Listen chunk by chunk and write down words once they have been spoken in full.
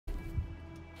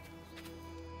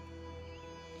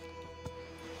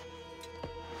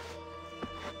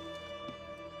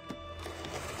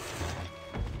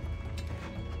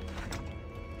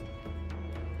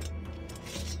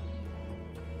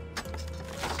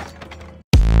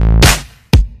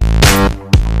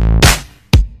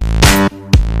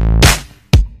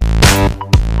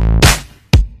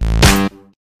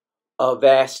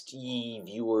Avast ye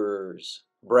viewers,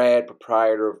 Brad,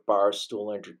 proprietor of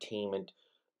Barstool Entertainment,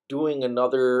 doing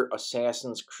another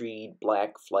Assassin's Creed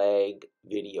Black Flag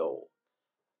video.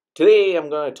 Today I'm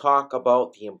going to talk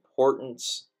about the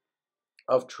importance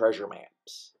of treasure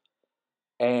maps.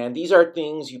 And these are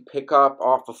things you pick up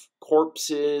off of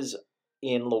corpses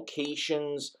in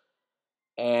locations,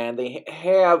 and they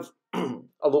have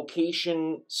a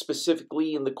location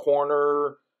specifically in the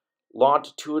corner,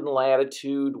 longitude and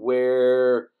latitude,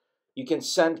 where you can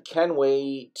send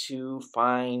Kenway to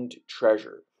find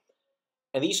treasure.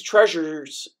 And these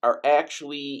treasures are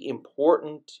actually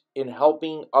important in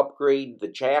helping upgrade the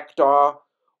Jackdaw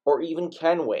or even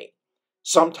Kenway.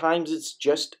 Sometimes it's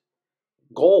just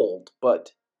gold,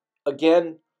 but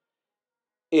again,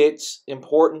 it's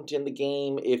important in the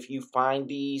game if you find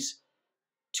these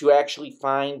to actually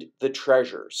find the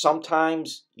treasure.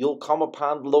 Sometimes you'll come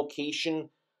upon the location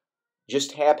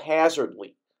just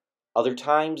haphazardly. Other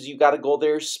times you got to go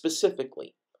there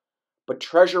specifically. But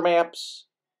treasure maps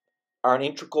are an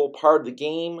integral part of the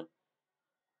game,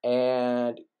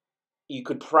 and you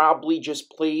could probably just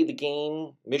play the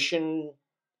game mission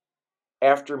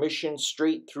after mission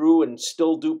straight through and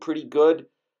still do pretty good.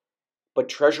 But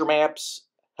treasure maps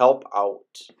help out.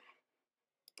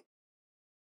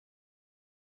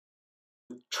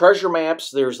 Treasure maps,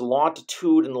 there's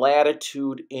longitude and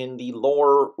latitude in the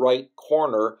lower right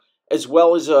corner, as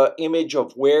well as an image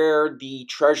of where the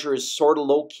treasure is sort of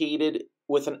located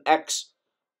with an X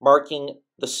marking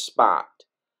the spot.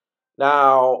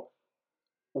 Now,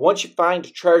 once you find a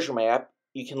treasure map,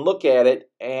 you can look at it,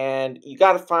 and you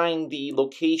got to find the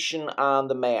location on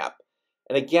the map.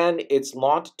 And again, it's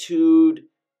longitude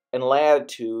and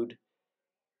latitude,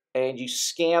 and you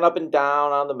scan up and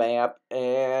down on the map,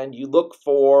 and you look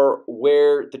for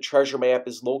where the treasure map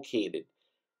is located.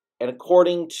 And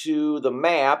according to the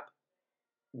map,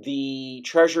 the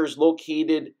treasure is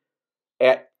located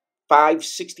at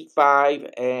 565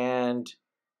 and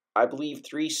I believe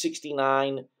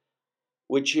 369,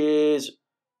 which is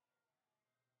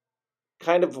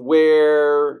kind of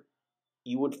where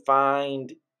you would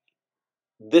find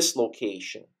this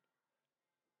location.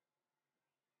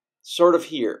 Sort of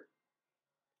here.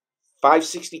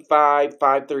 565,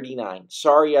 539.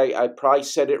 Sorry, I probably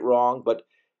said it wrong, but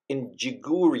in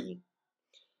Jiguri.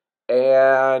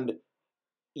 And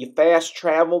you fast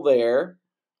travel there,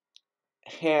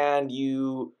 and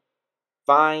you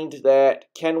find that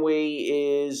Kenway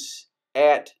is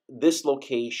at this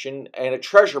location, and a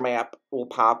treasure map will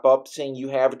pop up saying you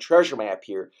have a treasure map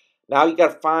here. Now you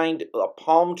got to find a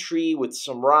palm tree with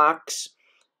some rocks,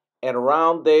 and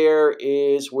around there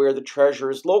is where the treasure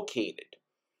is located.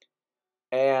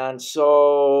 And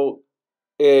so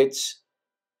this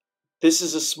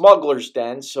is a smuggler's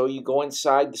den, so you go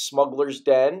inside the smuggler's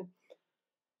den,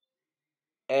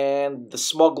 and the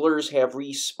smugglers have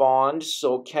respawned,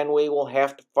 so Kenway will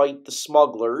have to fight the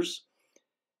smugglers.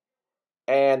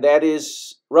 And that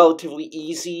is relatively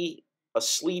easy. A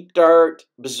sleep dart,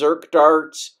 berserk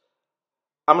darts.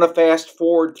 I'm going to fast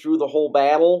forward through the whole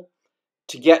battle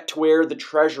to get to where the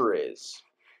treasure is.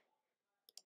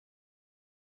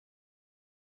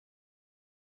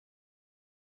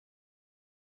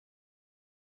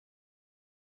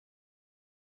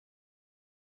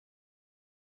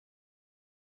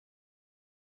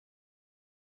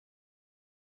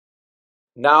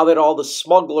 Now that all the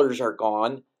smugglers are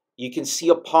gone, you can see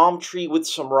a palm tree with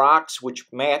some rocks which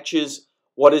matches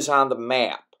what is on the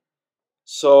map.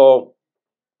 So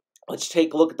let's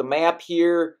take a look at the map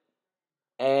here,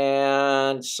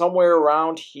 and somewhere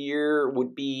around here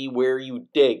would be where you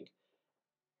dig.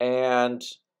 And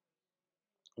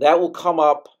that will come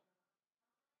up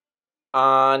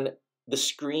on the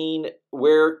screen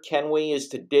where Kenway is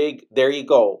to dig. There you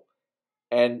go.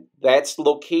 And that's the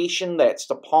location, that's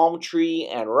the palm tree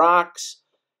and rocks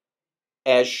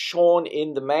as shown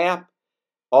in the map.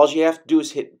 All you have to do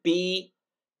is hit B,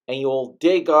 and you'll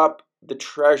dig up the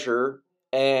treasure,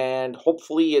 and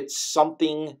hopefully it's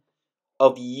something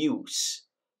of use.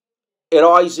 It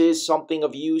always is something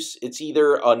of use. It's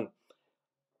either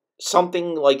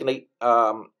something like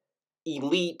an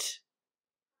elite,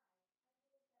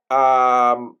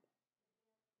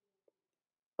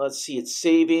 let's see, it's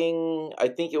saving, I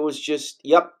think it was just,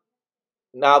 yep.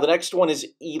 Now the next one is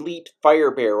Elite Fire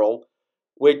Barrel,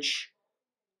 which,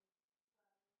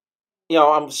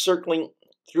 I'm circling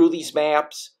through these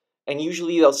maps, and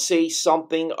usually they'll say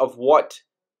something of what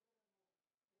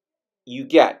you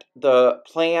get. The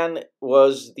plan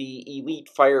was the Elite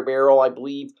Fire Barrel, I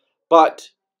believe, but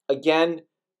again,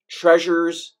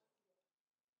 treasures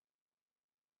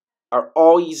are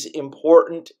always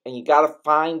important, and you got to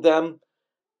find them.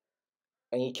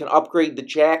 and you can upgrade the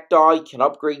Jackdaw, you can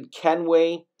upgrade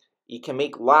Kenway, you can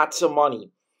make lots of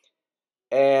money.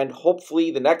 And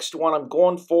hopefully the next one I'm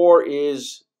going for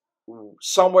is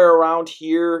somewhere around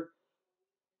here.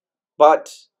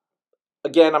 But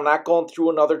again, I'm not going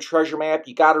through another treasure map.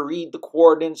 You got to read the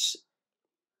coordinates,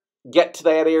 get to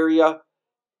that area,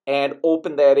 and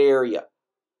open that area.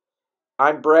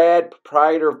 I'm Brad,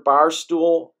 proprietor of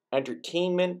Barstool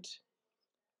Entertainment.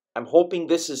 I'm hoping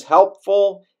this is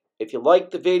helpful. If you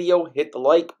like the video, hit the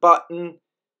like button.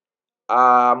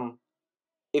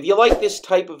 If you like this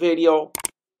type of video,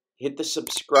 hit the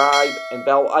subscribe and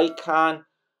bell icon.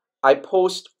 I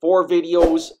post 4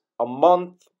 videos a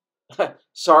month.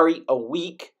 Sorry, a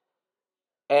week.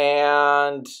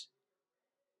 And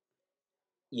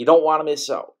you don't want to miss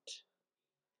out.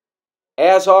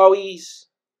 As always,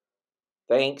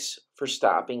 thanks for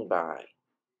stopping by.